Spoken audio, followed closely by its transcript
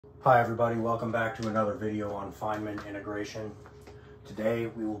Hi everybody, welcome back to another video on Feynman integration. Today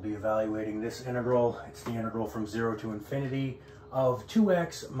we will be evaluating this integral. It's the integral from 0 to infinity of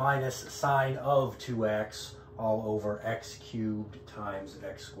 2x minus sine of 2x all over x cubed times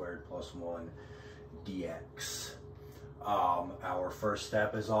x squared plus 1 dx. Our first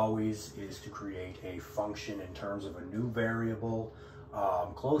step, as always, is to create a function in terms of a new variable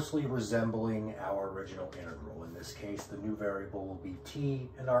closely resembling our original integral. In this case, the new variable will be t,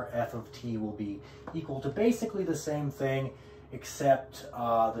 and our f of t will be equal to basically the same thing, except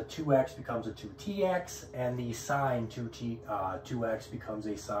the 2x becomes a 2tx, and the sine 2x becomes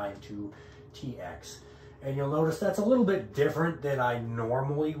a sine 2tx. And you'll notice that's a little bit different than I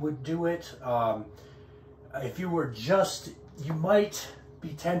normally would do it. If you were you might be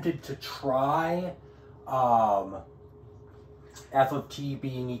tempted to try f of t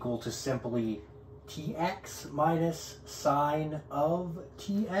being equal to simply tx minus sine of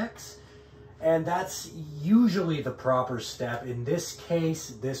tx. And that's usually the proper step. In this case,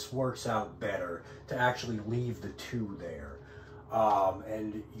 this works out better to actually leave the 2 there.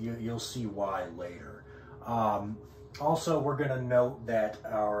 And you'll see why later. Also, we're going to note that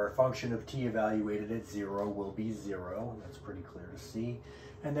our function of t evaluated at 0 will be 0. That's pretty clear to see.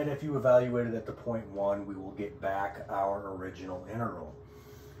 And then if you evaluate it at the point 1, we will get back our original integral.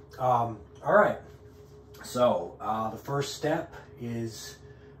 All right. So the first step is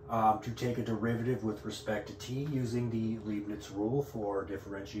to take a derivative with respect to t using the Leibniz rule for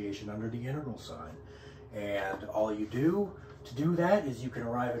differentiation under the integral sign. And all you do to do that is you can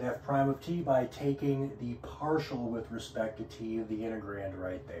arrive at f prime of t by taking the partial with respect to t of the integrand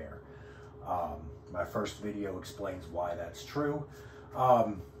right there. My first video explains why that's true.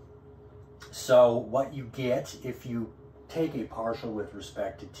 So what you get if you take a partial with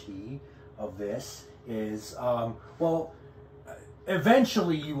respect to t of this is, well,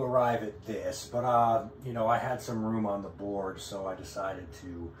 eventually you arrive at this, but you know, I had some room on the board, so I decided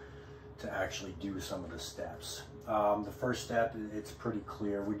to actually do some of the steps. The first step, it's pretty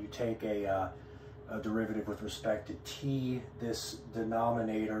clear. When you take a derivative with respect to t, this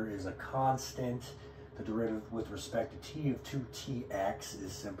denominator is a constant. The derivative with respect to t of 2tx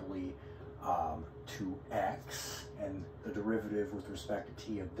is simply 2x, and the derivative with respect to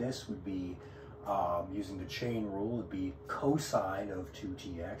t of this would be, using the chain rule, would be cosine of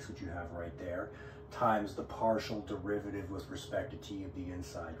 2tx, which you have right there, times the partial derivative with respect to t of the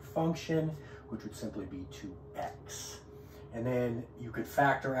inside function, which would simply be 2x. And then you could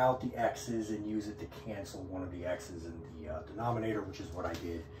factor out the x's and use it to cancel one of the x's in the denominator, which is what I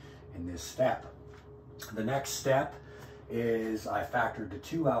did in this step. The next step is I factored the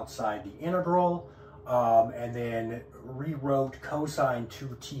 2 outside the integral, and then rewrote cosine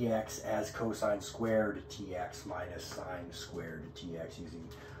 2tx as cosine squared tx minus sine squared tx using,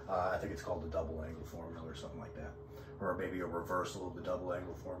 I think it's called the double angle formula or something like that. Or maybe a reversal of the double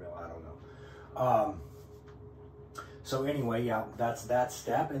angle formula, I don't know. So anyway, yeah, that's that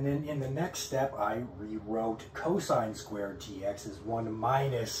step. And then in the next step, I rewrote cosine squared tx as 1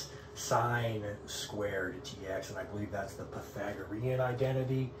 minus sine squared tx, and I believe that's the Pythagorean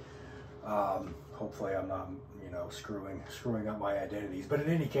identity. Hopefully I'm not, you know, screwing up my identities, but in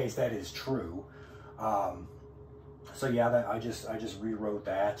any case, that is true. So yeah, I just rewrote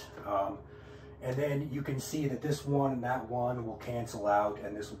that. And then you can see that this 1 and that 1 will cancel out,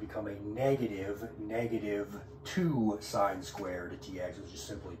 and this will become a negative 2 sine squared tx, which is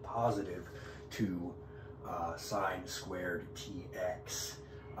simply positive 2 sine squared tx.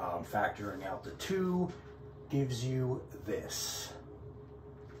 Factoring out the 2 gives you this.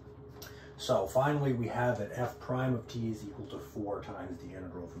 So finally, we have that f prime of t is equal to 4 times the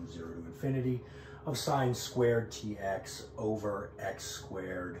integral from 0 to infinity of sine squared tx over x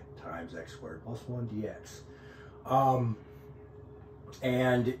squared times x squared plus 1 dx.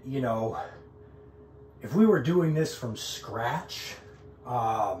 And, you know, if we were doing this from scratch,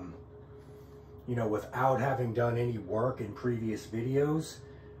 you know, without having done any work in previous videos,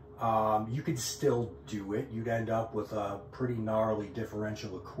 you could still do it. You'd end up with a pretty gnarly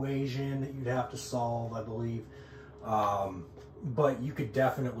differential equation that you'd have to solve, I believe. But you could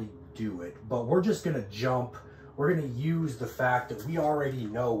definitely do it. But we're just going to we're going to use the fact that we already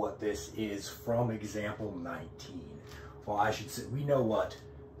know what this is from example 19. Well, I should say we know what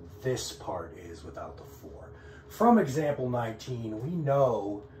this part is without the 4. From example 19, we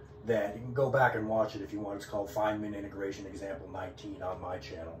know that, you can go back and watch it if you want. It's called Feynman Integration Example 19 on my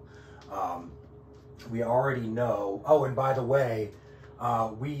channel. We already know, oh, and by the way,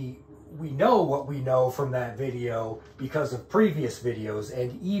 we know what we know from that video because of previous videos,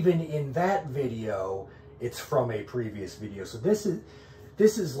 and even in that video, it's from a previous video. So this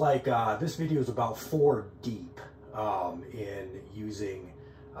this is like, this video is about 4 deep in using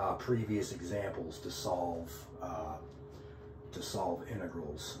previous examples to solve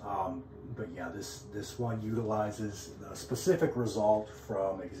integrals. But yeah, this one utilizes the specific result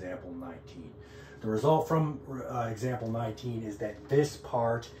from example 19. The result from example 19 is that this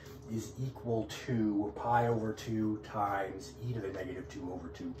part is equal to pi over 2 times e to the negative 2 over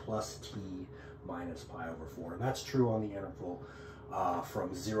 2 plus t minus pi over 4. And that's true on the interval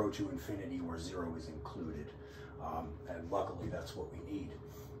from 0 to infinity, where 0 is included. And luckily, that's what we need.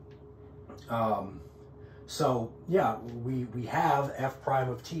 So yeah, we have f prime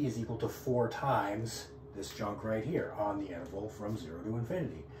of t is equal to 4 times this junk right here on the interval from 0 to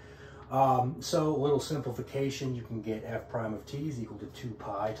infinity. So a little simplification, you can get f prime of t is equal to 2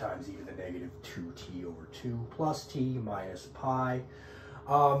 pi times e to the negative 2t over 2 plus t minus pi.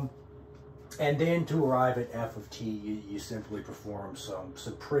 And then to arrive at f of t, you simply perform some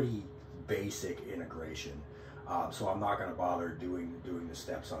pretty basic integration. So I'm not going to bother doing the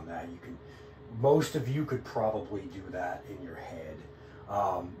steps on that. Most of you could probably do that in your head.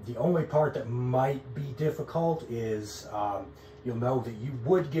 The only part that might be difficult is you'll know that you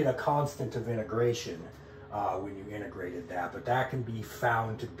would get a constant of integration when you integrated that, but that can be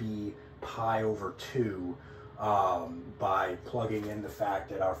found to be pi over 2 by plugging in the fact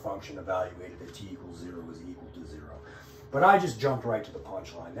that our function evaluated at t equals 0 is equal to 0. But I just jumped right to the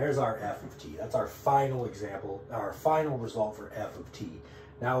punchline. There's our f of t. That's our final example, our final result for f of t.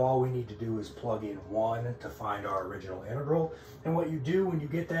 Now all we need to do is plug in 1 to find our original integral. And what you do when you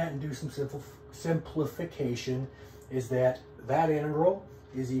get that and do some simplification is that integral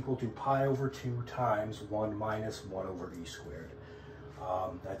is equal to pi over 2 times 1 minus 1 over e squared.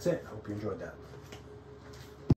 That's it. I hope you enjoyed that.